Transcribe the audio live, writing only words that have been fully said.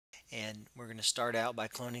And we're going to start out by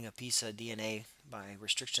cloning a piece of DNA by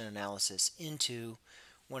restriction analysis into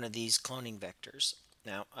one of these cloning vectors.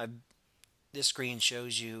 Now, this screen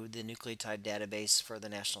shows you the nucleotide database for the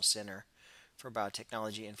National Center for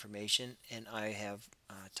Biotechnology Information, and I have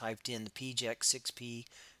typed in the PGEC6P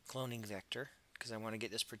cloning vector because I want to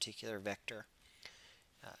get this particular vector.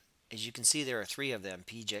 As you can see, there are three of them: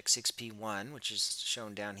 PGEC6P1, which is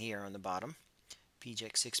shown down here on the bottom,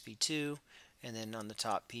 PGEC6P2, and then on the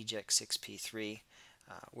top PGEC6P3.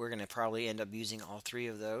 We're going to probably end up using all three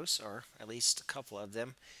of those, or at least a couple of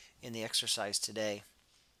them, in the exercise today.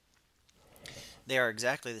 They are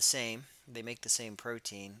exactly the same. They make the same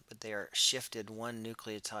protein, but they are shifted one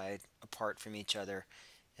nucleotide apart from each other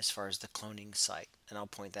as far as the cloning site. And I'll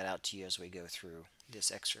point that out to you as we go through this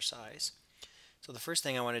exercise. So the first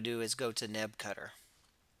thing I want to do is go to NebCutter.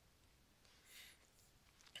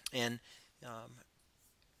 And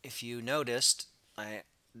if you noticed,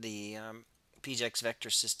 the PGEX vector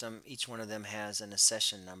system, each one of them has an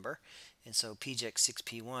accession number. And so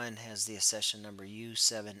PGEX6P1 has the accession number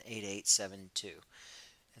U78872.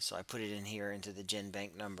 And so I put it in here into the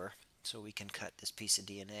GenBank number so we can cut this piece of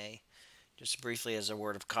DNA. Just briefly as a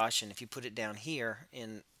word of caution, if you put it down here,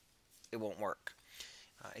 it won't work.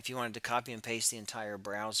 If you wanted to copy and paste the entire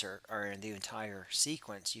browser or the entire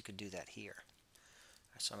sequence, you could do that here.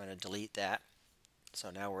 So I'm going to delete that.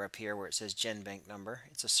 So now we're up here where it says GenBank number.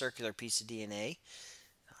 It's a circular piece of DNA.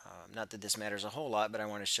 Not that this matters a whole lot, but I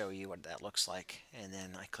want to show you what that looks like. And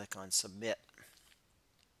then I click on Submit.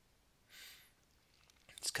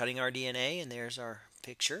 It's cutting our DNA, and there's our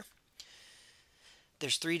picture.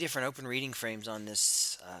 There's three different open reading frames on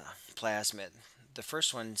this plasmid. The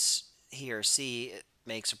first one's here, C, it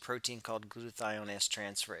makes a protein called glutathione S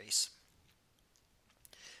transferase.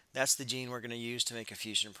 That's the gene we're going to use to make a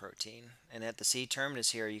fusion protein. And at the C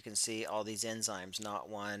terminus here, you can see all these enzymes: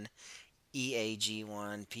 NOT1,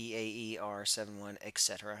 EAG1, PAER71,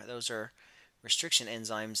 etc. Those are restriction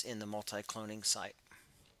enzymes in the multi-cloning site.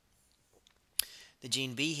 The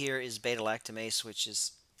gene B here is beta-lactamase, which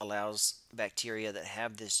allows bacteria that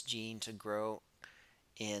have this gene to grow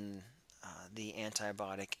in the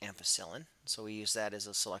antibiotic ampicillin. So we use that as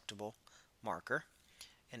a selectable marker.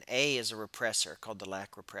 And A is a repressor called the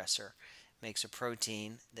LAC repressor. It makes a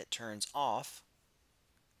protein that turns off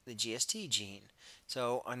the GST gene.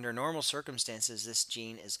 So under normal circumstances, this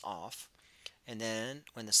gene is off. And then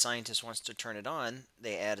when the scientist wants to turn it on,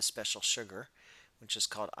 they add a special sugar, which is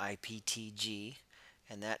called IPTG.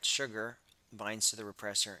 And that sugar binds to the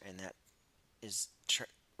repressor, and that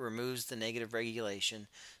removes the negative regulation,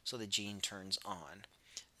 so the gene turns on.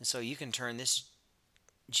 And so you can turn this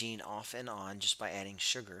gene off and on just by adding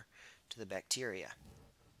sugar to the bacteria.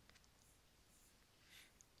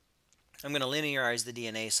 I'm going to linearize the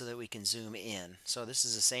DNA so that we can zoom in. So this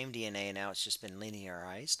is the same DNA, now it's just been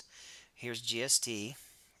linearized. Here's GST.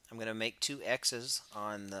 I'm going to make two X's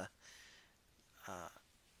on the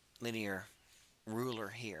linear ruler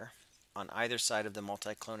here on either side of the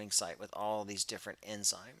multi-cloning site with all these different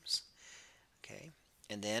enzymes. Okay,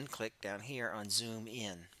 and then click down here on zoom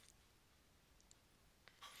in.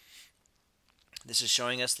 This is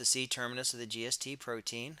showing us the C terminus of the GST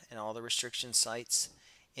protein and all the restriction sites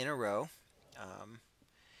in a row.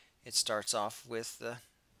 It starts off with the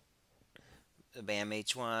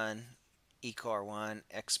BAMH1, ECAR1,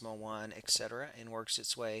 EXMO1, etc., and works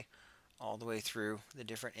its way all the way through the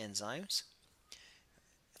different enzymes.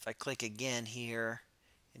 If I click again here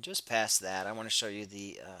and just past that, I want to show you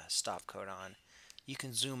the stop codon. You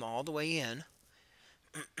can zoom all the way in.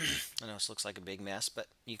 I know this looks like a big mess, but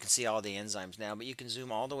you can see all the enzymes now. But you can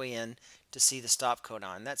zoom all the way in to see the stop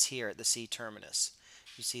codon. That's here at the C terminus.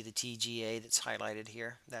 You see the TGA that's highlighted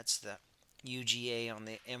here. That's the UGA on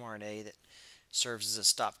the mRNA that serves as a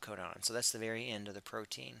stop codon. So that's the very end of the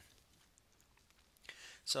protein.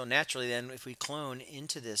 So naturally then, if we clone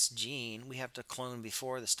into this gene, we have to clone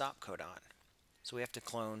before the stop codon. So we have to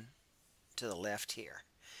clone to the left here.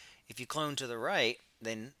 If you clone to the right,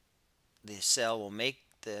 then the cell will make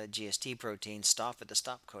the GST protein stop at the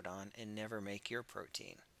stop codon and never make your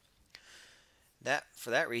protein.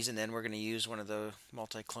 For that reason, then, we're going to use one of the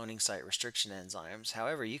multi-cloning site restriction enzymes.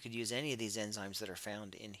 However, you could use any of these enzymes that are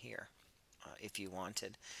found in here if you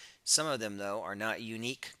wanted. Some of them, though, are not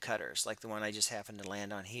unique cutters, like the one I just happened to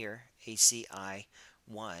land on here, ACI1.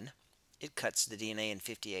 It cuts the DNA in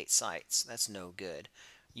 58 sites. That's no good.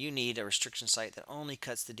 You need a restriction site that only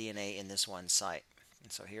cuts the DNA in this one site.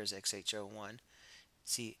 And so here's XHO1.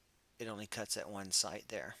 See, it only cuts at one site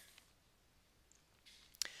there.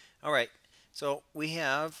 All right, so we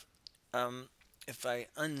have, if I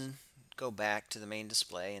go back to the main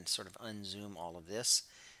display and sort of unzoom all of this,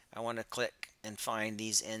 I want to click and find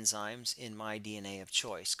these enzymes in my DNA of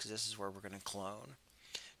choice because this is where we're going to clone.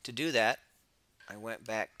 To do that, I went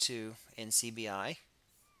back to NCBI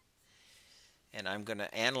and I'm going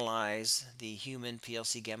to analyze the human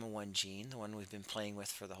PLC gamma 1 gene, the one we've been playing with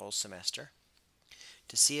for the whole semester,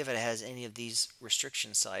 to see if it has any of these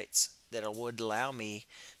restriction sites that would allow me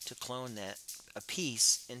to clone that a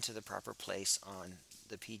piece into the proper place on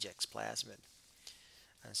the PGEX plasmid.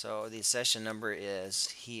 And so the accession number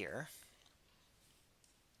is here.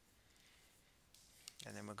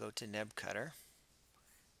 And then we'll go to neb cutter.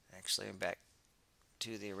 Actually, I'm back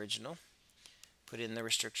to the original. Put in the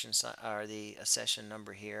restriction or the accession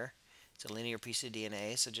number here. It's a linear piece of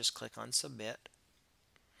DNA, so just click on submit.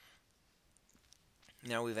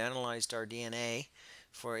 Now we've analyzed our DNA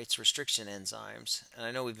for its restriction enzymes. And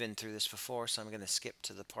I know we've been through this before, so I'm going to skip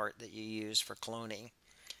to the part that you use for cloning.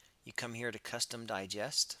 You come here to custom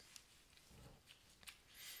digest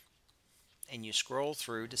and you scroll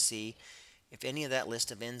through to see if any of that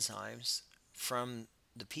list of enzymes from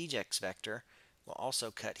the PGEX vector will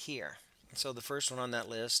also cut here. And so the first one on that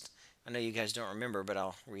list, I know you guys don't remember, but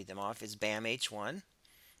I'll read them off, is BAMH1.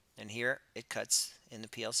 And here it cuts in the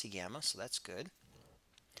PLC gamma, so that's good.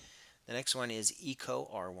 The next one is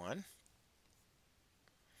EcoR1.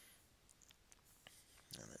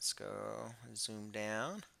 Now let's go zoom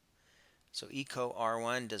down. So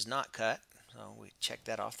EcoR1 does not cut, so we check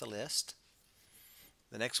that off the list.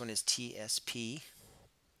 The next one is TSPM1,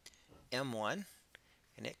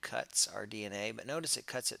 and it cuts our DNA, but notice it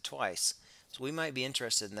cuts it twice. So we might be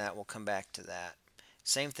interested in that. We'll come back to that.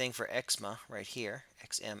 Same thing for XMA right here,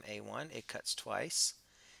 XMA1, it cuts twice.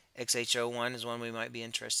 XHO1 is one we might be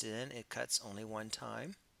interested in. It cuts only one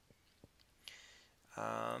time.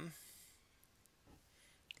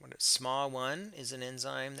 SMA1 is an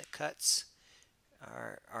enzyme that cuts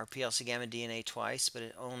our PLC gamma DNA twice, but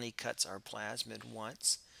it only cuts our plasmid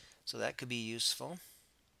once. So that could be useful.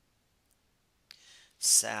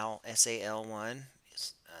 SAL1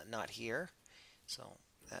 is not here, so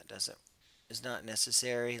that is not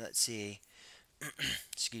necessary. Let's see.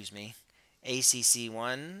 Excuse me.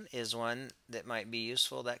 ACC1 is one that might be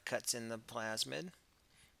useful. That cuts in the plasmid.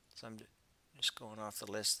 So I'm just going off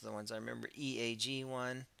the list of the ones I remember.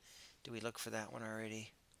 EAG1. Do we look for that one already?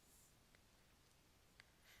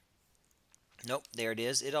 Nope, there it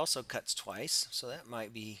is. It also cuts twice, so that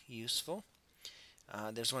might be useful.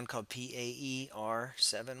 There's one called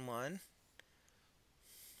PAER71.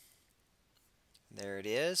 There it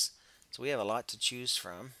is. So we have a lot to choose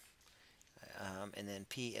from. And then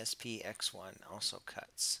PSPX1 also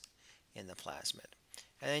cuts in the plasmid.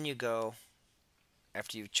 And then you go,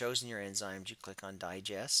 after you've chosen your enzymes, you click on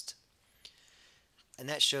Digest. And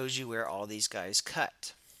that shows you where all these guys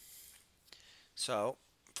cut. So,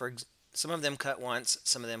 some of them cut once,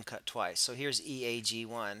 some of them cut twice. So here's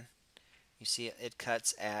EAG1. You see it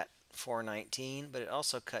cuts at 419, but it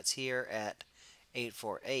also cuts here at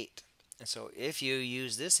 848. And so if you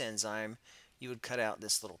use this enzyme, you would cut out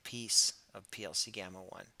this little piece of PLC gamma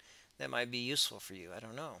 1. That might be useful for you, I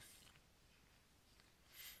don't know.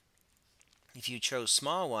 If you chose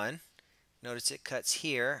small 1, notice it cuts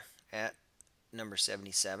here at number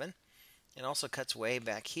 77. It also cuts way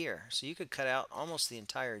back here. So you could cut out almost the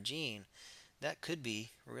entire gene. That could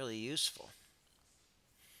be really useful.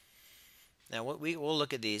 Now we'll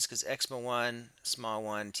look at these because XMA1, small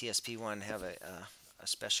 1, TSP1 have a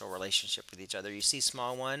special relationship with each other. You see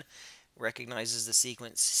small 1 recognizes the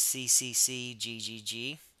sequence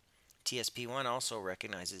CCCGGG. TSP1 also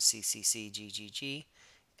recognizes CCCGGG.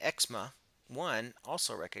 XMA1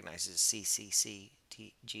 also recognizes CCCGGG.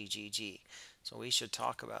 So we should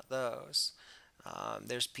talk about those.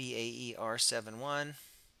 There's PAER71,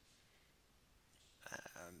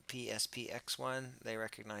 PSPX1. They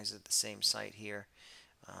recognize at the same site here,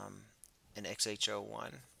 and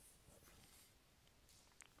XHO1.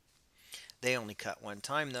 They only cut one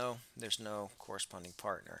time though. There's no corresponding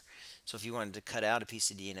partner. So if you wanted to cut out a piece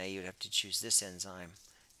of DNA, you'd have to choose this enzyme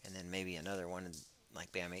and then maybe another one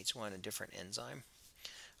like BAMH1, a different enzyme.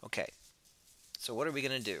 Okay, so what are we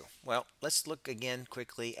going to do? Well, let's look again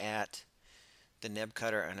quickly at the neb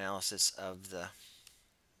cutter analysis of the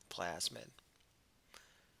plasmid.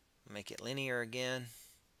 Make it linear again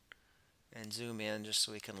and zoom in just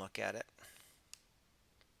so we can look at it.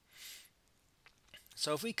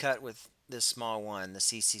 So if we cut with this small one, the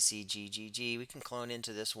CCCGGG, we can clone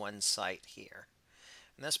into this one site here.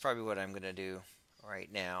 And that's probably what I'm going to do right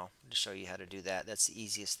now to show you how to do that. That's the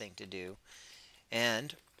easiest thing to do.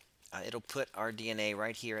 And it'll put our DNA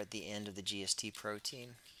right here at the end of the GST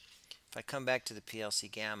protein. If I come back to the PLC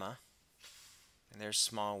gamma, and there's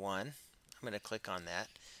small 1, I'm going to click on that.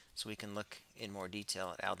 so we can look in more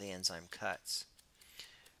detail at how the enzyme cuts.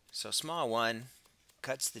 So small 1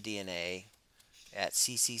 cuts the DNA at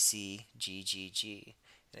CCC-GGG,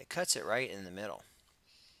 and it cuts it right in the middle.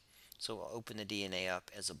 So we'll open the DNA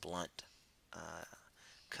up as a blunt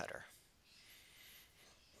cutter.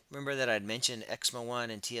 Remember that I'd mentioned EXMO1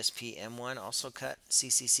 and TSP-M1 also cut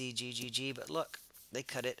CCC-GGG, but look, they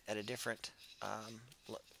cut it at a different,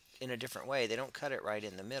 in a different way. They don't cut it right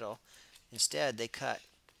in the middle. Instead, they cut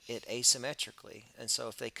it asymmetrically. And so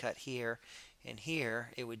if they cut here and here,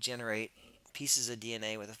 it would generate pieces of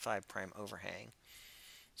DNA with a 5' overhang.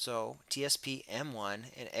 So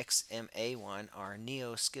TSP-M1 and XMA1 are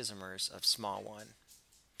neoschismers of small 1.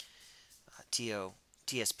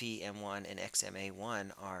 TSP-M1 and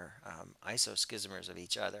XMA1 are isoschismers of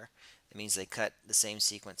each other. That means they cut the same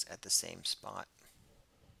sequence at the same spot.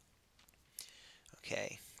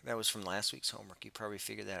 Okay, that was from last week's homework. You probably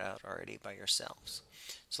figured that out already by yourselves.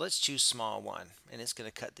 So let's choose small 1, and it's going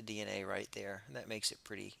to cut the DNA right there. And that makes it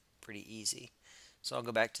pretty easy. So I'll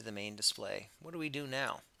go back to the main display. What do we do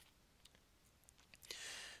now?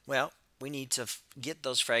 Well, we need to get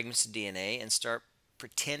those fragments of DNA and start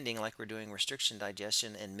pretending like we're doing restriction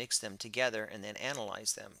digestion and mix them together and then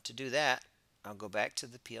analyze them. To do that, I'll go back to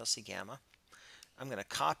the PLC gamma. I'm going to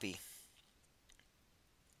copy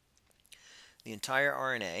the entire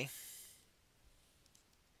RNA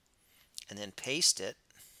and then paste it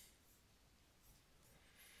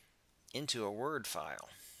into a Word file.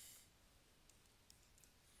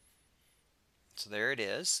 So there it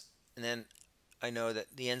is. And then I know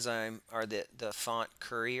that the enzyme, or the font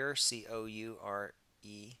Courier,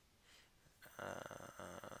 C-O-U-R-E,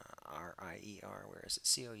 R-I-E-R, where is it?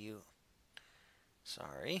 C-O-U,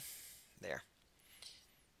 sorry, there,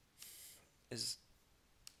 is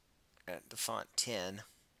at the font 10.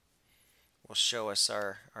 Will show us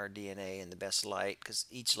our DNA in the best light because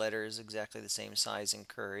each letter is exactly the same size in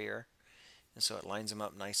Courier, and so it lines them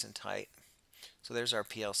up nice and tight. So there's our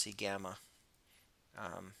PLC gamma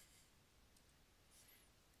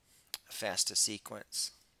FASTA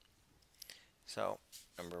sequence. So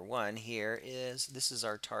number 1 here is, this is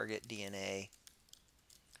our target DNA,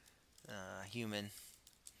 human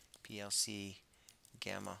PLC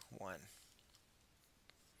gamma 1.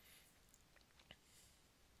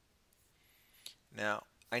 Now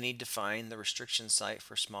I need to find the restriction site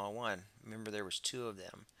for small 1. Remember there was 2 of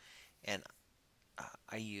them, and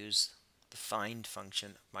I use the find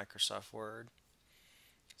function of Microsoft Word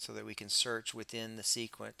so that we can search within the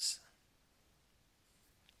sequence.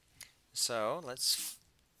 So let's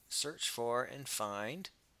search for and find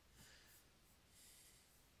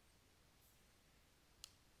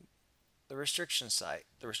the restriction site.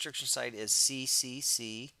 The restriction site is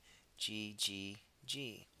CCCGGG.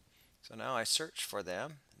 So now I search for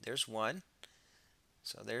them. There's one.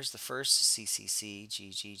 So there's the first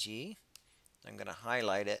CCCGGG. I'm going to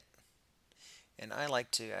highlight it, and I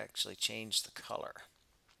like to actually change the color.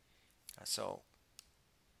 So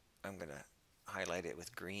I'm going to highlight it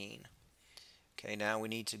with green. Okay, now we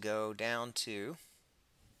need to go down to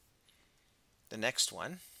the next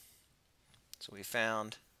one. So we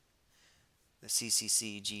found the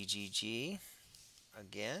CCCGGG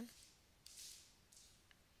again.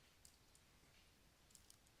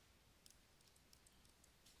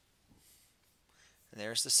 And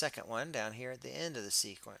there's the second one down here at the end of the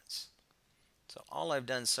sequence. So all I've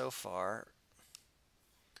done so far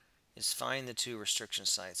is find the 2 restriction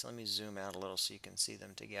sites. Let me zoom out a little so you can see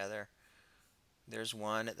them together. There's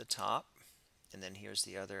one at the top, and then here's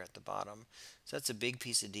the other at the bottom. So that's a big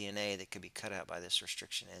piece of DNA that could be cut out by this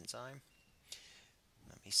restriction enzyme.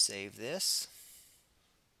 Let me save this.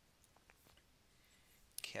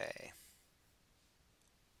 Okay.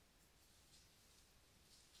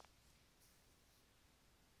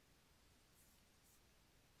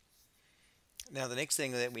 Now the next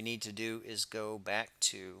thing that we need to do is go back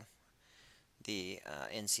to the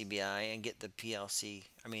NCBI and get the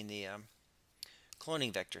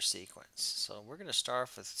cloning vector sequence. So we're going to start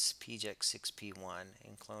off with PJEC6P1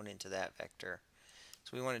 and clone into that vector.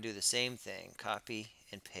 So we want to do the same thing, copy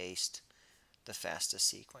and paste the FASTA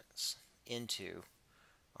sequence into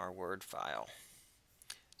our Word file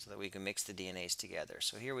so that we can mix the DNAs together.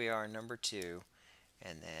 So here we are, number 2,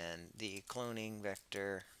 and then the cloning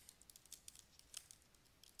vector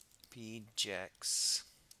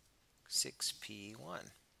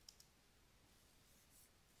PJEC6P1.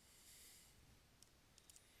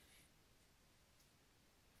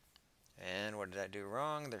 And what did I do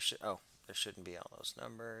wrong? There shouldn't be all those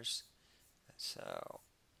numbers. So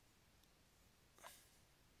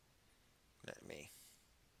I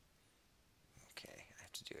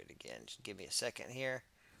have to do it again. Just give me a second here.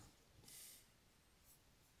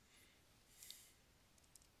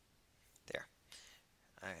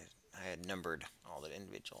 I had numbered all the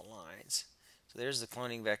individual lines. So there's the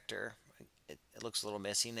cloning vector. It looks a little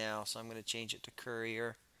messy now, so I'm going to change it to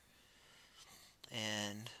Courier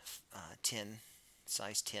and 10,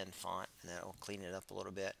 size 10 font, and that will clean it up a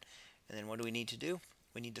little bit. And then what do we need to do?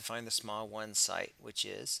 We need to find the small one site, which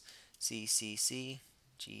is CCCGGG,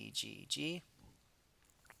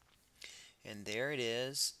 and there it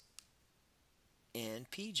is in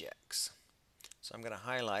PJEX. So I'm going to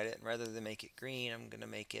highlight it, and rather than make it green, I'm going to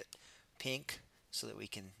make it pink so that we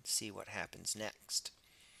can see what happens next.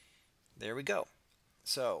 There we go.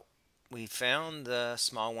 So we found the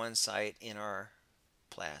small one site in our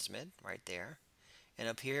plasmid right there. And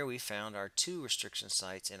up here we found our 2 restriction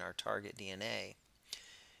sites in our target DNA.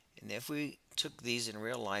 And if we took these in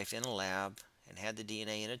real life in a lab and had the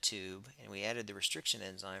DNA in a tube and we added the restriction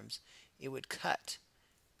enzymes, it would cut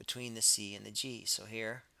between the C and the G. So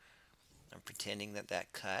here I'm pretending that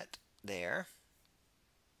that cut there.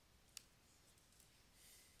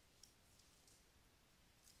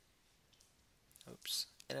 Oops.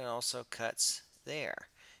 And it also cuts there.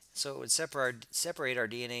 So it would separate our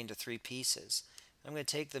DNA into 3 pieces. I'm going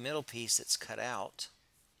to take the middle piece that's cut out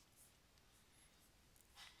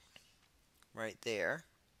right there,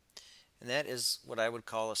 and that is what I would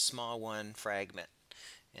call a small one fragment.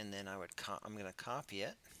 And then I'm going to copy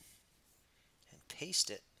it and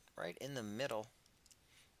paste it right in the middle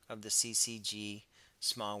of the CCG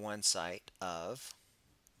small one site of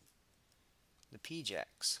the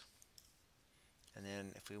PJEX. And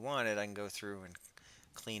then if we wanted, I can go through and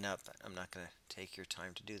clean up. I'm not going to take your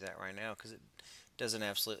time to do that right now because it doesn't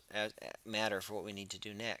absolutely matter for what we need to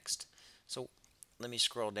do next. So let me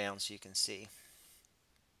scroll down so you can see.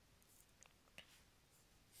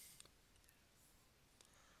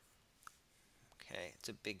 Okay, it's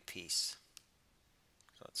a big piece,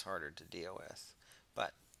 so it's harder to deal with.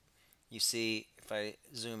 But you see, if I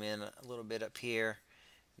zoom in a little bit up here,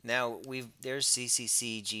 now there's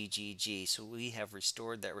CCCGGG, so we have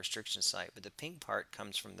restored that restriction site, but the pink part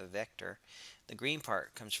comes from the vector. The green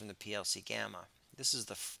part comes from the PLC gamma. This is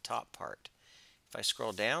the top part. If I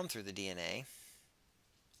scroll down through the DNA,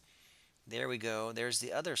 there we go. There's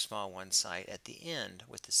the other small one site at the end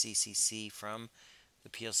with the CCC from the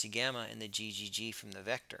PLC gamma and the GGG from the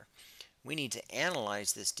vector. We need to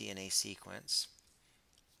analyze this DNA sequence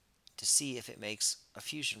to see if it makes a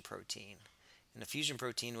fusion protein. And a fusion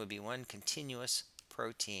protein would be one continuous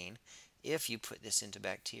protein if you put this into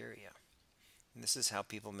bacteria. And this is how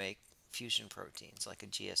people make fusion proteins, like a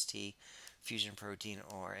GST fusion protein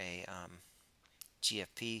or a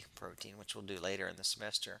GFP protein, which we'll do later in the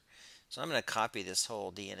semester. So I'm going to copy this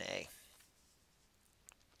whole DNA,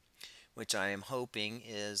 which I am hoping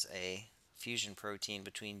is a fusion protein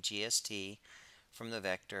between GST from the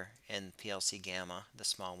vector and PLC gamma, the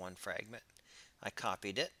small one fragment. I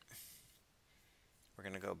copied it. We're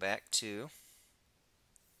going to go back to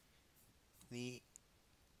the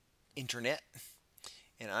internet,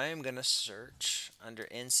 and I am going to search under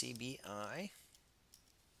NCBI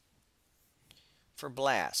for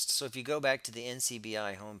BLAST. So if you go back to the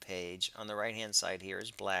NCBI homepage, on the right hand side here is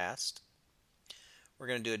BLAST. We're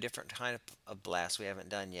going to do a different kind of BLAST we haven't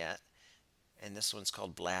done yet, and this one's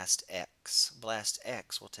called BLAST-X.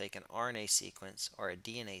 BLAST-X will take an RNA sequence or a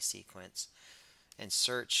DNA sequence and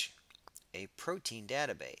search a protein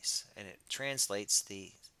database, and it translates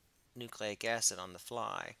the nucleic acid on the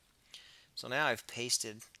fly. So now I've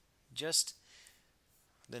pasted just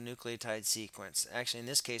the nucleotide sequence. Actually, in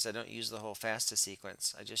this case, I don't use the whole FASTA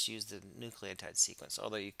sequence. I just use the nucleotide sequence,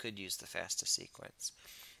 although you could use the FASTA sequence.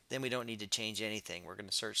 Then we don't need to change anything. We're going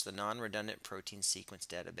to search the non-redundant protein sequence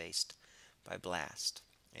database by BLAST.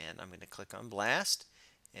 And I'm going to click on BLAST,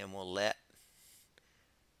 and we'll let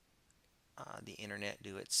the internet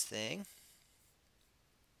do its thing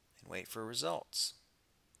and wait for results.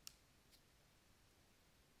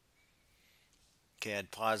 Okay,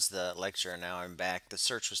 I'd paused the lecture and now I'm back. The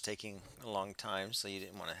search was taking a long time, so you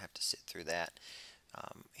didn't want to have to sit through that.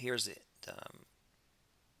 Here's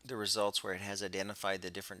the results where it has identified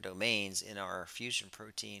the different domains in our fusion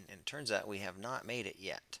protein, and it turns out we have not made it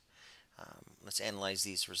yet. Let's analyze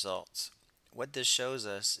these results. What this shows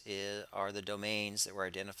us are the domains that were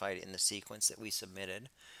identified in the sequence that we submitted.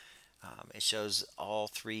 It shows all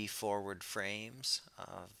 3 forward frames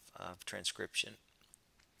of transcription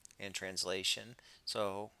and translation.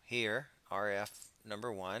 So here, RF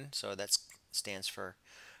number 1, so that stands for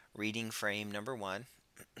reading frame number 1.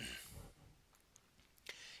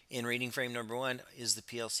 In reading frame number 1 is the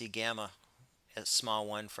PLC gamma, a small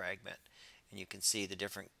 1 fragment, and you can see the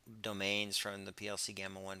different domains from the PLC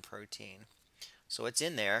gamma 1 protein. So it's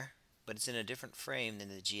in there, but it's in a different frame than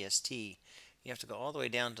the GST. you have to go all the way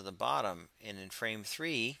down to the bottom, and in frame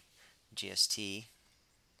 3 GST,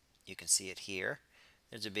 you can see it here.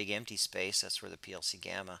 There's a big empty space. That's where the PLC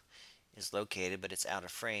gamma is located, but it's out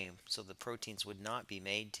of frame, so the proteins would not be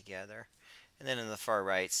made together. And then in the far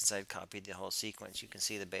right, since I've copied the whole sequence, you can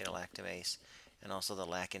see the beta-lactamase and also the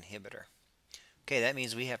LAC inhibitor. Okay, that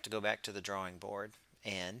means we have to go back to the drawing board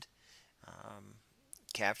and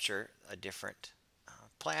capture a different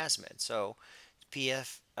plasmid. So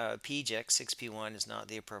PJEC6P1 is not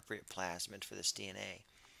the appropriate plasmid for this DNA.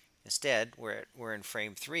 Instead, we're in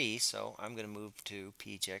frame 3, so I'm going to move to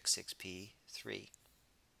PJEC6P3.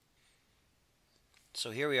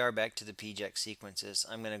 So here we are back to the PJEC sequences.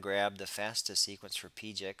 I'm going to grab the fastest sequence for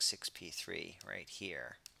PJEC6P3 right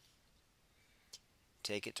here.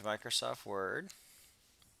 Take it to Microsoft Word.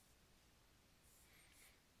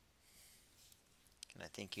 And I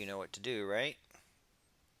think you know what to do, right?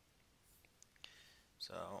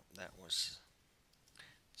 So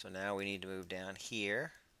now we need to move down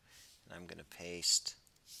here, and I'm going to paste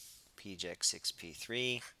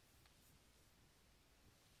PJEC6P3.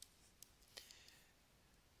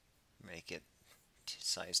 Make it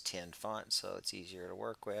size 10 font so it's easier to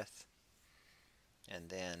work with. And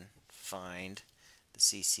then find the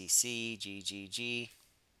CCC GGG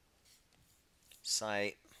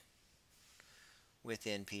site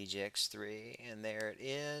within PJEX3, and there it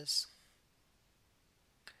is.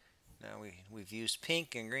 Now we've used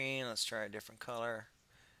pink and green. Let's try a different color.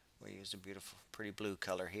 We used a beautiful, pretty blue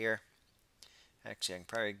color here. Actually, I can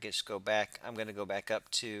probably just go back. I'm going to go back up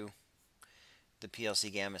to the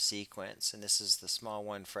PLC gamma sequence, and this is the small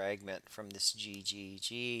one fragment from this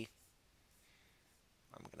GGG.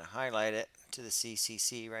 I'm going to highlight it to the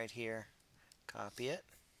CCC right here, copy it,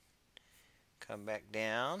 come back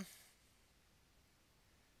down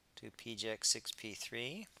to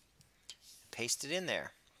PJEC6P3, paste it in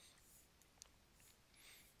there.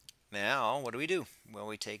 Now, what do? Well,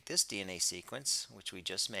 we take this DNA sequence, which we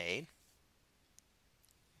just made,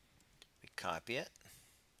 we copy it,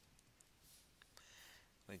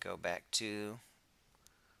 we go back to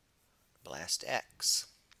BLAST X.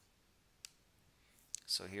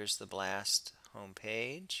 So here's the BLAST home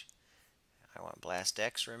page. I want BLAST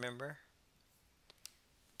X, remember?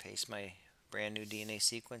 Paste my brand new DNA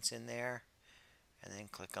sequence in there, and then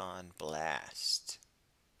click on BLAST.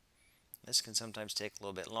 This can sometimes take a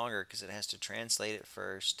little bit longer because it has to translate it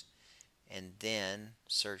first and then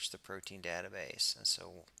search the protein database. And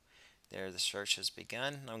so there the search has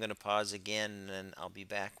begun. I'm going to pause again, and then I'll be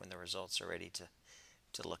back when the results are ready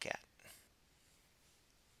to look at.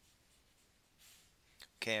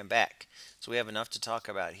 Okay, I'm back. So we have enough to talk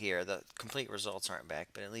about here. The complete results aren't back,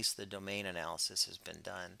 but at least the domain analysis has been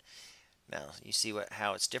done. Now you see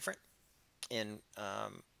how it's different in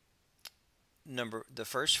the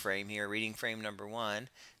first frame here, reading frame number 1.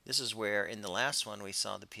 This is where in the last one we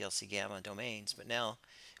saw the PLC gamma domains, but now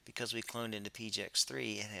because we cloned into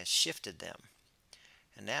PJEX3, it has shifted them,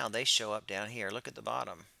 and now they show up down here. Look at the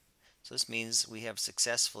bottom. So this means we have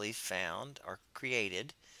successfully found or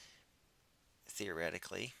created,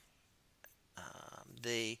 theoretically,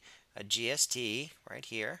 a GST right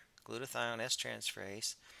here, glutathione S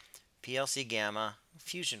transferase, PLC gamma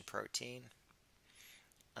fusion protein.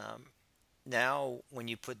 Now when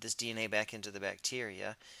you put this DNA back into the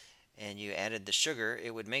bacteria and you added the sugar,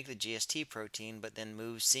 it would make the GST protein, but then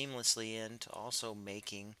move seamlessly into also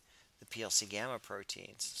making the PLC gamma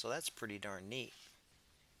proteins. So that's pretty darn neat.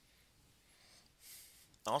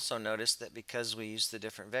 Also notice that because we used the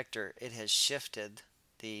different vector, it has shifted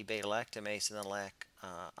the beta-lactamase and the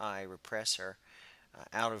LAC-I repressor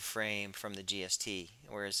out of frame from the GST,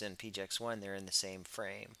 whereas in PJEX1 they're in the same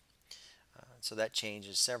frame. So that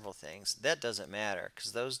changes several things. That doesn't matter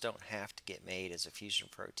because those don't have to get made as a fusion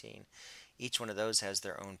protein. Each one of those has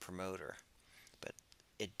their own promoter. But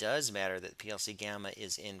it does matter that PLC gamma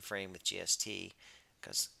is in frame with GST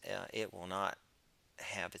because it will not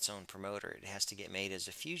have its own promoter. It has to get made as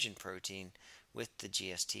a fusion protein with the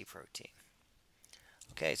GST protein.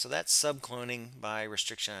 Okay, so that's subcloning by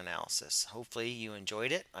restriction analysis. Hopefully you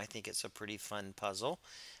enjoyed it. I think it's a pretty fun puzzle.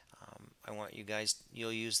 I want you guys,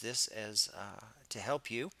 you'll use this as to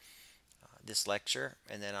help you, this lecture,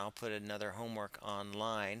 and then I'll put another homework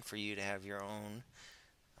online for you to have your own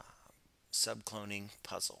subcloning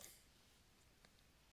puzzle.